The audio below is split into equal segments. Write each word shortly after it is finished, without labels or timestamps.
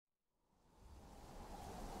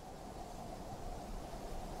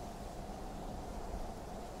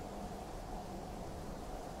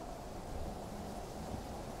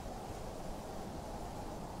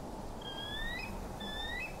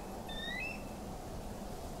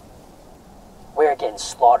getting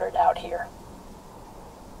slaughtered out here.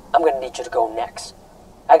 I'm gonna need you to go next.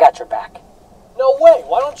 I got your back. No way,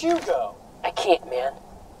 why don't you go? I can't, man.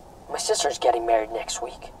 My sister's getting married next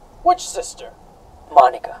week. Which sister?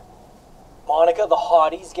 Monica. Monica the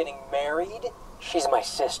hottie's getting married? She's my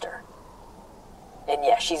sister. And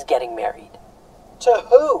yeah, she's getting married. To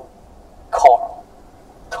who? Carl.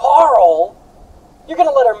 Carl? You're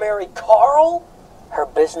gonna let her marry Carl? Her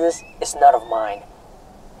business is none of mine.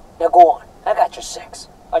 Now go on, I got your 6.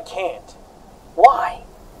 I can't. Why?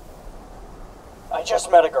 I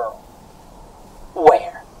just met a girl.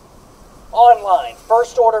 Where? Online,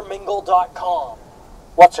 firstordermingle.com.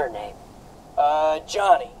 What's her name?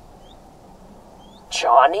 Johnny.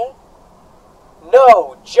 Johnny?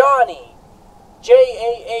 No, Johnny.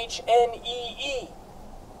 Jahnee.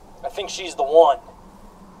 I think she's the one.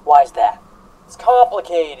 Why's that? It's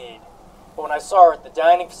complicated. But when I saw her at the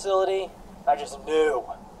dining facility, I just knew.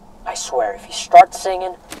 I swear, if you start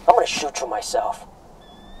singing, I'm gonna shoot you myself.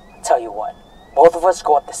 I'll tell you what, both of us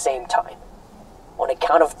go at the same time. On a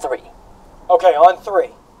count of 3. Okay, on 3.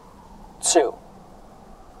 2.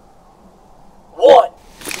 1.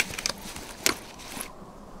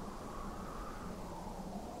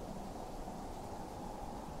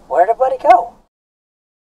 Where'd everybody go?